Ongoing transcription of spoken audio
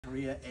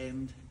career,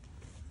 and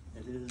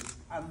it is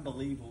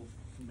unbelievable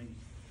for me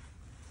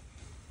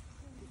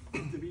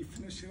to be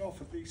finishing off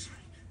with these.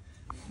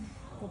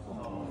 I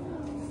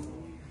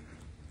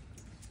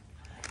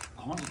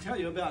want to tell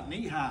you about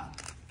Niha.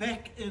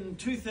 Back in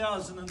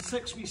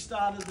 2006, we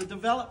started the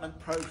development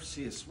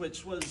process,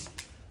 which was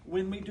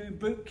when we do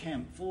boot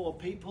camp for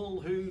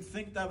people who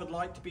think they would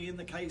like to be in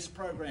the CASE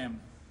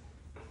program.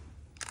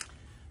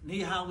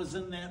 Niha was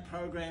in that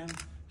program.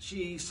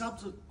 She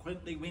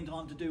subsequently went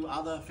on to do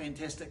other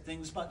fantastic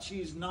things, but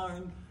she's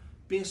known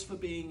best for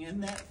being in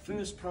that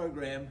first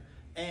program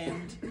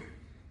and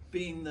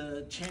being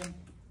the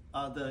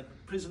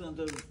president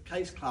of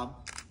CASE Club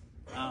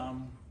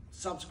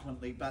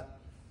subsequently. But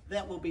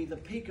that will be the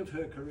peak of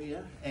her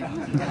career, and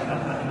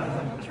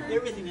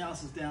everything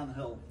else is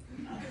downhill.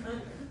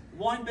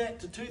 Wind back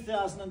to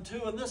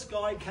 2002, and this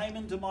guy came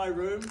into my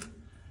room.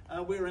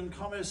 We're in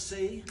Commerce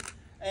C,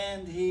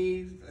 and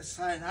he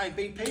said, "Hey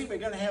VP, we're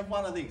going to have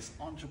one of these."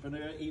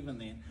 Entrepreneur even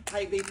then.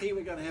 "Hey VP,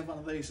 we're going to have one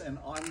of these." And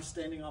I'm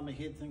standing on my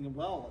head thinking,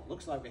 well, it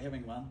looks like we're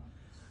having one.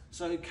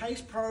 So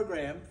CASE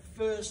program,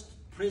 first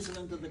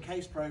president of the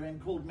CASE program,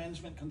 called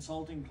Management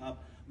Consulting Club,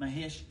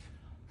 Mahesh,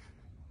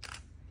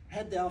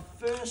 had our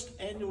first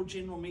annual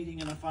general meeting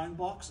in a phone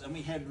box, and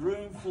we had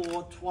room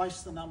for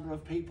twice the number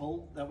of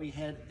people that we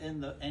had in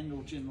the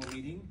annual general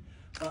meeting.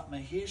 But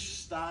Mahesh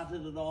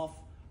started it off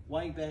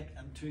way back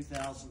in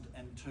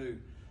 2002.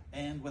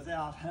 And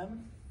without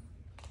him,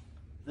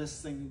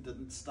 this thing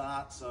didn't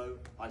start, so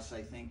I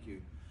say thank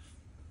you.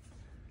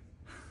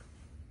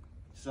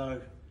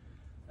 So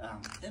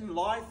in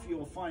life,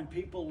 you'll find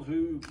people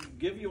who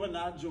give you a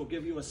nudge or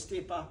give you a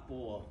step up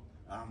or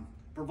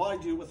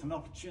provide you with an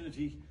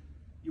opportunity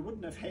you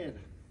wouldn't have had.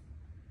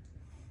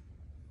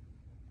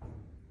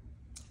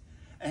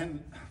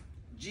 And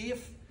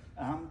Jeff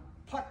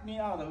plucked me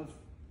out of,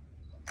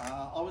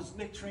 I was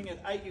lecturing at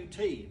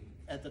AUT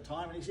at the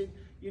time, and he said,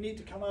 "You need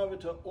to come over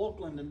to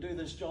Auckland and do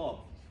this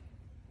job."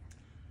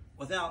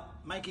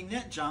 Without making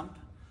that jump,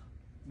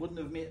 wouldn't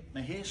have met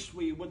Mahesh,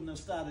 we wouldn't have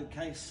started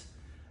CASE,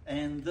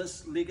 and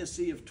this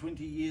legacy of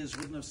 20 years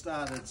wouldn't have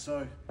started.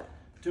 So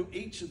to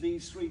each of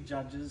these three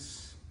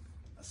judges,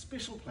 a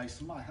special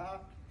place in my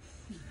heart.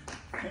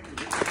 Thank you.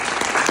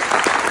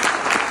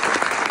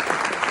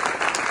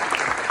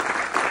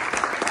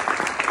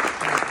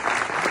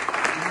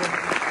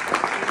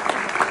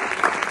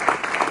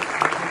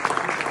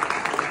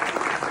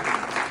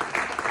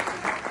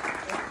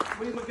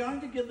 We were going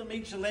to give them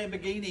each a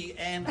Lamborghini,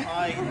 and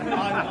I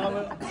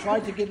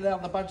tried to get it out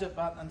of the budget,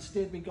 but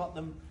instead we got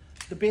them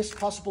the best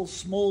possible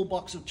small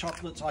box of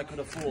chocolates I could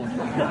afford.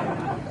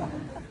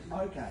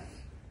 Okay,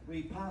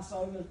 we pass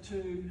over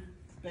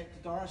back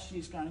to Doris.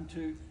 She's going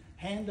to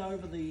hand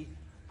over the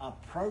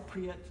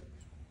appropriate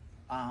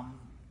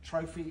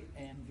trophy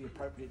and the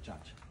appropriate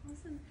judge.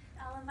 Awesome.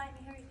 I'll invite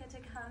Niharika to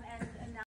come and announce